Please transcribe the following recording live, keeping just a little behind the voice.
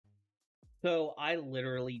So I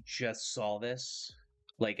literally just saw this,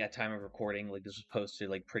 like at time of recording. Like this was posted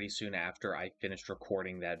like pretty soon after I finished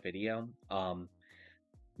recording that video.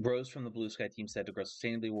 Rose from the Blue Sky team said to grow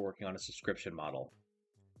sustainably, we're working on a subscription model.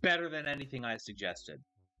 Better than anything I suggested.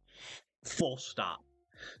 Full stop.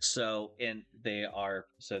 So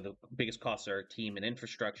the biggest costs are team and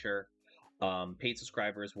infrastructure. Paid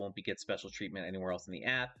subscribers won't get special treatment anywhere else in the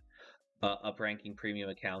app. Up-ranking premium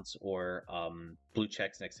accounts or blue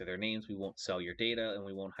checks next to their names. We won't sell your data, and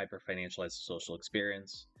we won't hyper-financialize the social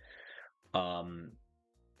experience.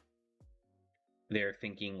 They're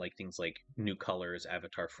thinking like things like new colors,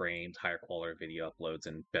 avatar frames, higher quality video uploads,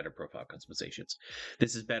 and better profile customizations.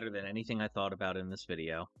 This is better than anything I thought about in this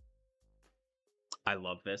video. I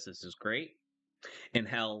love this. This is great. And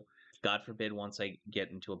hell, God forbid, once I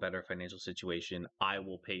get into a better financial situation, I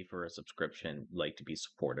will pay for a subscription, like to be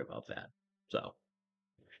supportive of that. So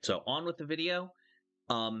on with the video.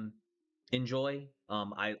 Enjoy.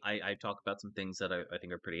 I talk about some things that I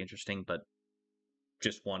think are pretty interesting, but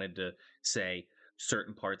just wanted to say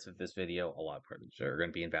certain parts of this video, a lot of parts are going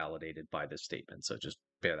to be invalidated by this statement. So just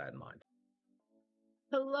bear that in mind.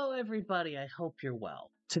 Hello, everybody. I hope you're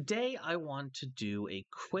well. Today, I want to do a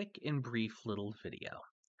quick and brief little video.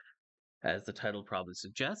 As the title probably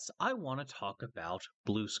suggests, I want to talk about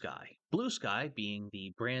Blue Sky. Blue Sky being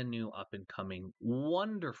the brand new up-and-coming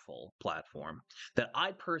wonderful platform that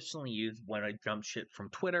I personally used when I jumped ship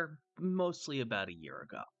from Twitter, mostly about a year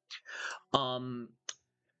ago.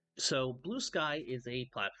 So Blue Sky is a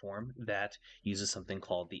platform that uses something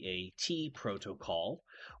called the AT protocol,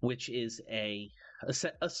 which is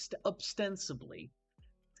ostensibly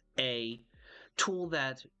a tool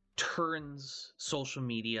that turns social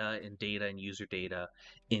media and data and user data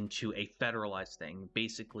into a federalized thing,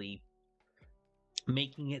 basically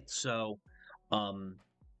making it so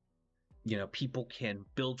people can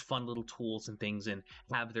build fun little tools and things and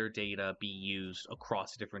have their data be used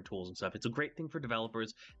across different tools and stuff. It's a great thing for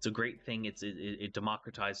developers. It's a great thing. It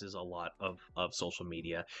democratizes a lot of social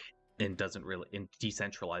media and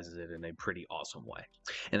decentralizes it in a pretty awesome way.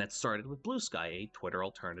 And that started with Blue Sky, a Twitter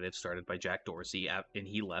alternative started by Jack Dorsey, and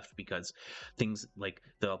he left because things like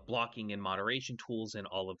the blocking and moderation tools and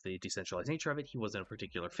all of the decentralized nature of it, he wasn't a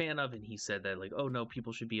particular fan of, and he said that like, oh no,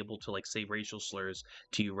 people should be able to like say racial slurs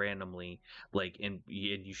to you randomly, like, and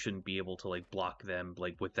you shouldn't be able to like block them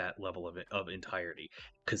like with that level of entirety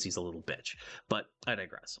because he's a little bitch. But I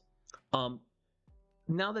digress.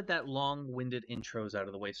 Now that long-winded intro is out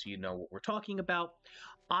of the way so you know what we're talking about,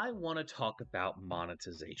 I want to talk about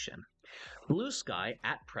monetization. Blue Sky,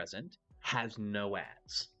 at present, has no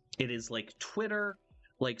ads. It is like Twitter,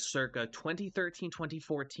 like circa 2013,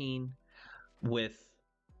 2014,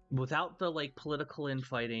 without the like political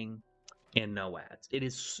infighting and no ads. It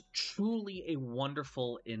is truly a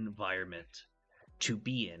wonderful environment to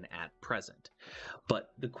be in at present. But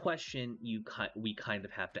the question we kind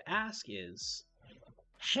of have to ask is,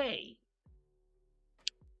 hey,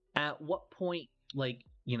 at what point, like,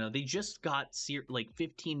 they just got like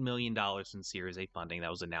 $15 million in Series A funding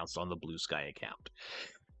that was announced on the Blue Sky account.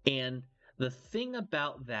 And the thing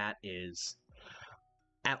about that is,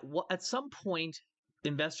 at some point,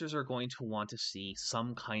 investors are going to want to see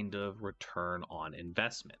some kind of return on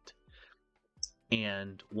investment.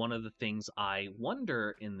 And one of the things I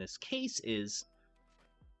wonder in this case is,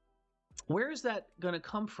 where is that going to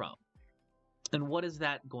come from? And what is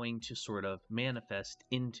that going to sort of manifest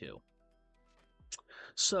into?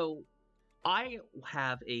 So I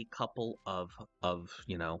have a couple of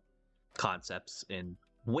concepts and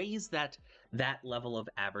ways that level of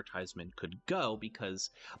advertisement could go, because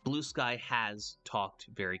Blue Sky has talked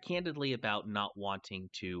very candidly about not wanting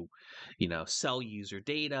to, sell user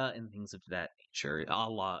data and things of that nature, a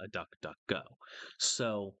la a DuckDuckGo.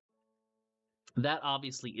 So that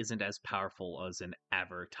obviously isn't as powerful as an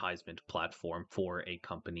advertisement platform for a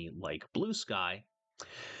company like Blue Sky.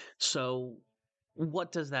 So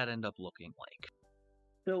what does that end up looking like?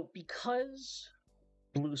 So because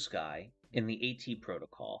Blue Sky in the AT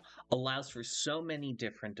protocol allows for so many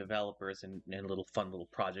different developers and little fun little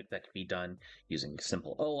project that can be done using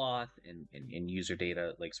simple OAuth and user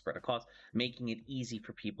data like spread across, making it easy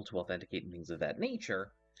for people to authenticate and things of that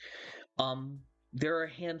nature, there are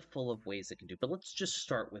a handful of ways it can do, but let's just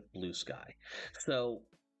start with Blue Sky. So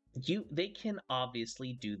they can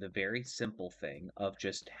obviously do the very simple thing of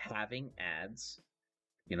just having ads,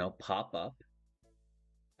 pop up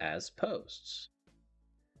as posts.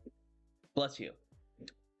 Bless you.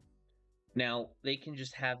 Now, they can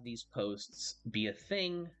just have these posts be a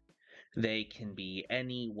thing. They can be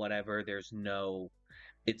any whatever. There's no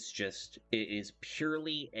It is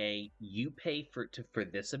purely a you pay for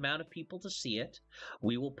this amount of people to see it.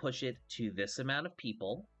 We will push it to this amount of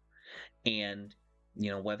people, and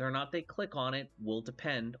whether or not they click on it will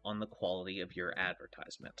depend on the quality of your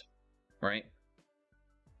advertisement, right?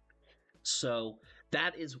 So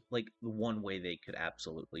that is like one way they could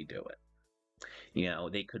absolutely do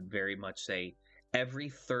it. They could very much say every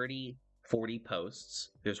 30, 40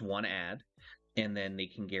 posts, there's one ad, and then they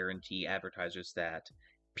can guarantee advertisers that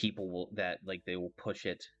they will push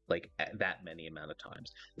it like that many amount of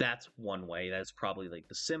times. That's one way. That's probably like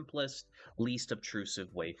the simplest, least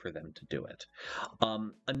obtrusive way for them to do it.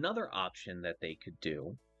 Another option that they could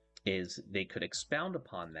do is they could expound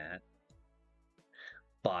upon that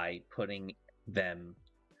by putting them,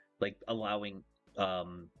 like allowing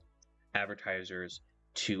advertisers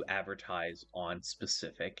to advertise on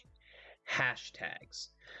specific hashtags.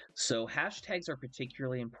 So hashtags are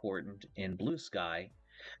particularly important in Blue Sky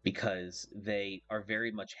because they are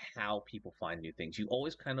very much how people find new things. You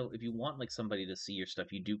always kind of, if you want like somebody to see your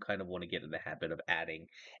stuff, you do kind of want to get in the habit of adding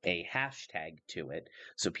a hashtag to it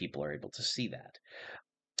so people are able to see that.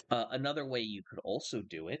 Another way you could also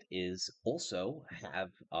do it is also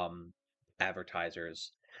have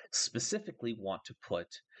advertisers specifically want to put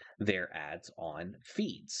their ads on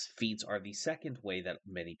feeds. Feeds are the second way that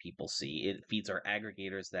many people see it. Feeds are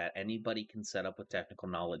aggregators that anybody can set up with technical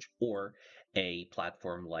knowledge, or a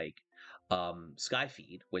platform like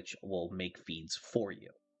Skyfeed, which will make feeds for you.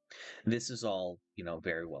 This is all,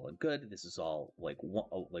 very well and good. This is all like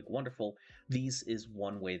wonderful. These is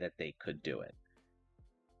one way that they could do it.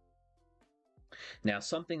 Now,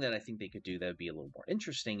 something that I think they could do that would be a little more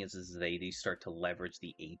interesting is they start to leverage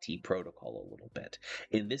the AT protocol a little bit.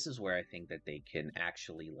 And this is where I think that they can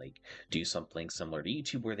actually like do something similar to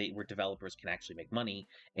YouTube, where developers can actually make money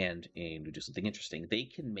and do something interesting. They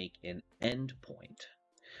can make an endpoint.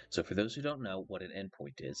 So for those who don't know what an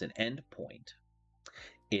endpoint is, an endpoint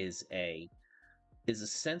is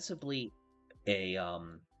ostensibly a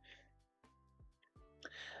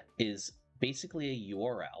is basically a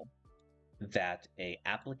URL that a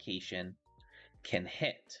application can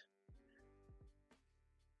hit.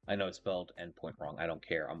 I know it's spelled endpoint wrong. I don't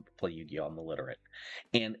care. I'm play Yu-Gi-Oh! I'm illiterate.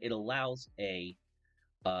 And it allows a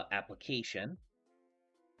application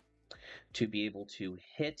to be able to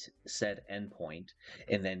hit said endpoint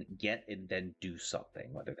and then do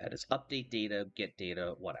something, whether that is update data, get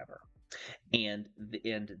data, whatever. And the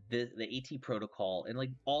AT protocol, and like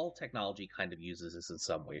all technology kind of uses this in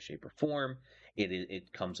some way, shape, or form.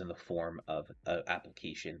 It comes in the form of an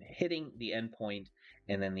application hitting the endpoint,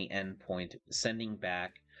 and then the endpoint sending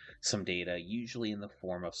back some data, usually in the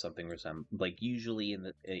form of something usually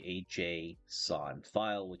in a JSON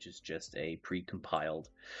file, which is just a precompiled,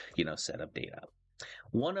 set of data.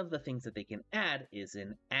 One of the things that they can add is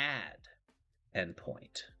an add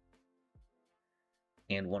endpoint.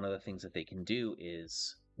 And one of the things that they can do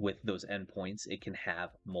is, with those endpoints, it can have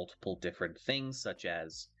multiple different things, such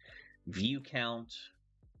as view count.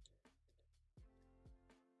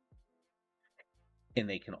 And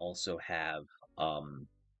they can also have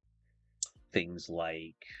things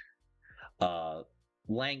like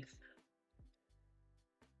length,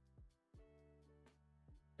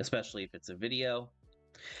 especially if it's a video.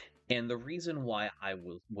 And the reason why I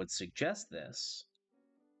would suggest this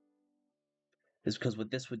is because what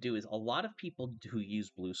this would do is a lot of people who use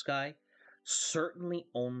Blue Sky certainly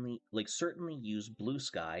use Blue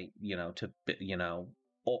Sky,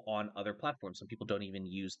 on other platforms. Some people don't even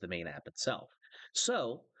use the main app itself.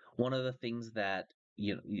 So one of the things that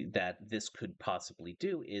that this could possibly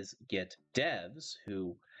do is get devs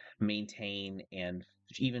who maintain, and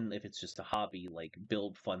even if it's just a hobby, like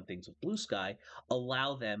build fun things with Blue Sky,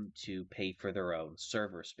 allow them to pay for their own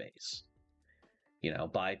server space.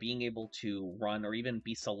 By being able to run or even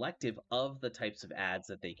be selective of the types of ads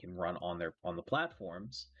that they can run on the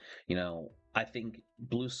platforms. I think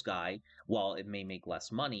Blue Sky, while it may make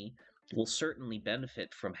less money, will certainly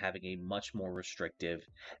benefit from having a much more restrictive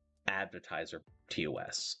advertiser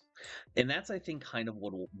TOS. And that's, I think, kind of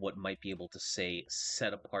what might be able to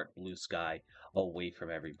set apart Blue Sky away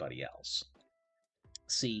from everybody else.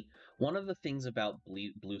 See, one of the things about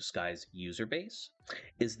Blue Sky's user base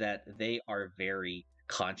is that they are very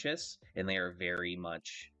conscious, and they are very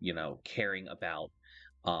much, caring about,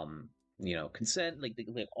 consent. Like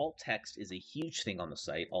alt text is a huge thing on the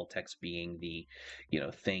site. Alt text being the,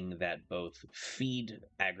 thing that both feed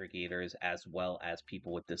aggregators as well as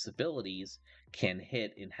people with disabilities can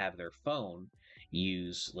hit and have their phone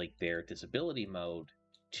use like their disability mode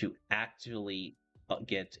to actually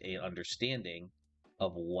get an understanding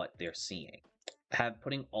of what they're seeing.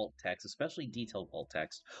 putting alt text, especially detailed alt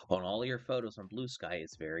text, on all your photos on Blue Sky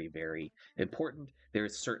is very, very important. There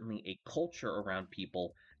is certainly a culture around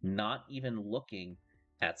people not even looking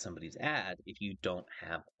at somebody's ad if you don't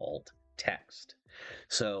have alt text.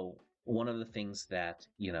 So one of the things that,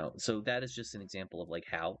 so that is just an example of like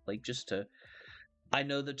how, like just to, I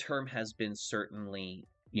know the term has been certainly,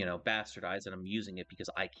 bastardized, and I'm using it because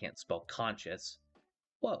I can't spell conscious.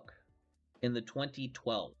 Woke. In the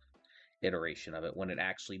 2012 iteration of it, when it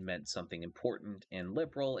actually meant something important and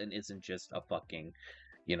liberal and isn't just a fucking,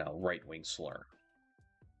 right-wing slur.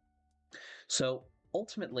 So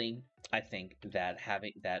ultimately, I think that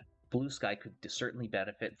having that Blue Sky could certainly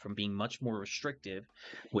benefit from being much more restrictive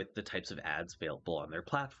with the types of ads available on their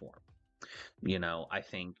platform. I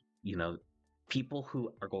think, people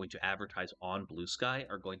who are going to advertise on Blue Sky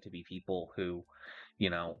are going to be people who,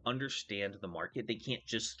 understand the market. They can't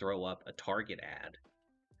just throw up a Target ad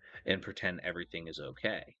and pretend everything is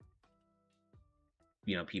okay.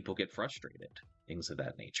 People get frustrated, things of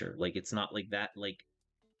that nature. Like, it's not like that,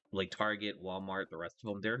 like Target, Walmart, the rest of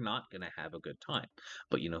them, they're not going to have a good time.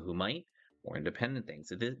 But who might? More independent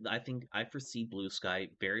things. I think I foresee Blue Sky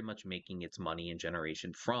very much making its money and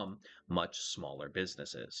generation from much smaller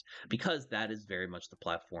businesses, because that is very much the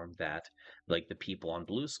platform that, like, the people on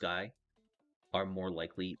Blue Sky are more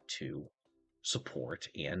likely to support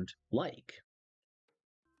and like.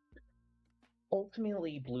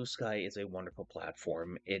 Ultimately, Blue Sky is a wonderful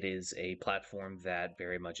platform. It is a platform that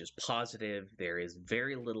very much is positive. There is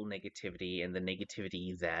very little negativity, and the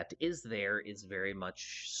negativity that is there is very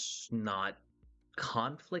much not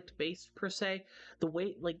conflict based per se. The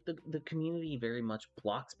way, like, the community very much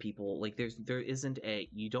blocks people. Like,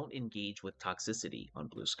 you don't engage with toxicity on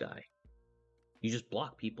Blue Sky. You just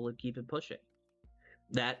block people and keep it pushing.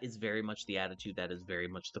 That is very much the attitude. That is very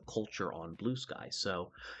much the culture on Blue Sky.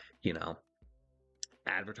 So,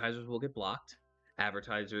 advertisers will get blocked.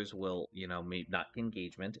 Advertisers will, may not get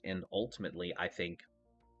engagement, and ultimately, I think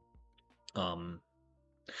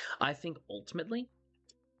ultimately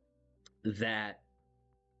that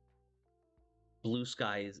Blue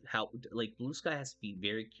Sky Blue Sky has to be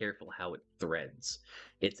very careful how it threads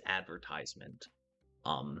its advertisement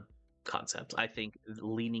concepts. I think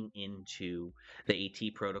leaning into the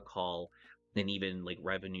AT protocol and even like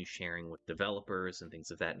revenue sharing with developers and things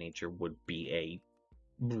of that nature would be a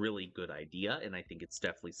really good idea, and I think it's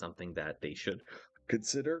definitely something that they should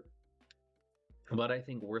consider. But I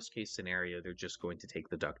think worst case scenario, they're just going to take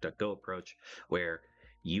the DuckDuckGo approach, where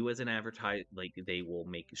you as an advertiser, like, they will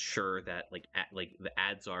make sure that like the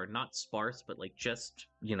ads are not sparse, but like just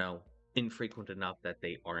infrequent enough that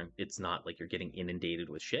it's not like you're getting inundated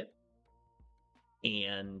with shit.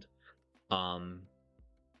 And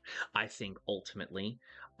I think ultimately,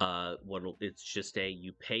 it's just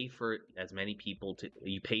you pay for as many people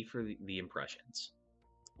you pay for the impressions.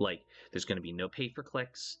 Like, there's going to be no pay for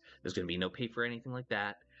clicks. There's going to be no pay for anything like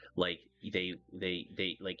that. Like, they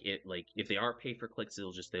like it, like if they are pay for clicks,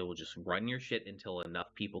 they will just run your shit until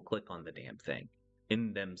enough people click on the damn thing,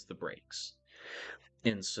 and them's the breaks.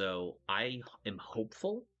 And so I am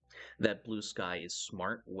hopeful that Blue Sky is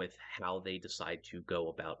smart with how they decide to go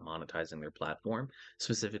about monetizing their platform,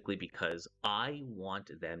 specifically because I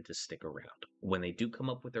want them to stick around. When they do come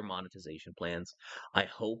up with their monetization plans, I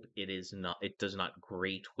hope it does not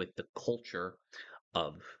grate with the culture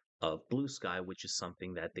of Blue Sky, which is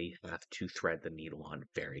something that they have to thread the needle on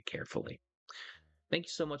very carefully. Thank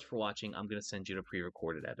you so much for watching. I'm going to send you to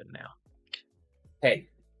pre-recorded Evan now. Hey,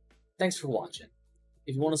 thanks for watching.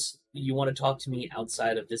 If you want to talk to me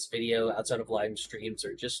outside of this video, outside of live streams,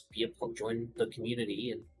 or just join the community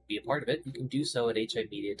and be a part of it, you can do so at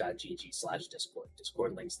HIMediaTV/Discord.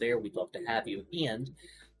 Discord links there. We'd love to have you. And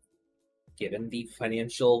given the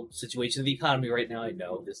financial situation of the economy right now, I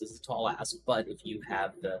know this is a tall ask, but if you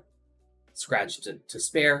have the scratch to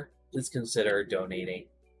spare, please consider donating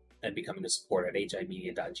and becoming a supporter at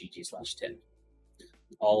HIMedia.gg/tip.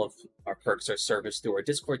 All of our perks are serviced through our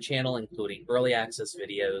Discord channel, including early access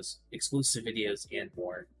videos, exclusive videos, and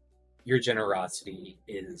more. Your generosity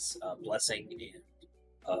is a blessing, and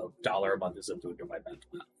 $1 a month is a boon to my mental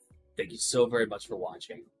health. Thank you so very much for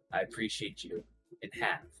watching. I appreciate you, and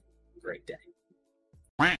have a great day.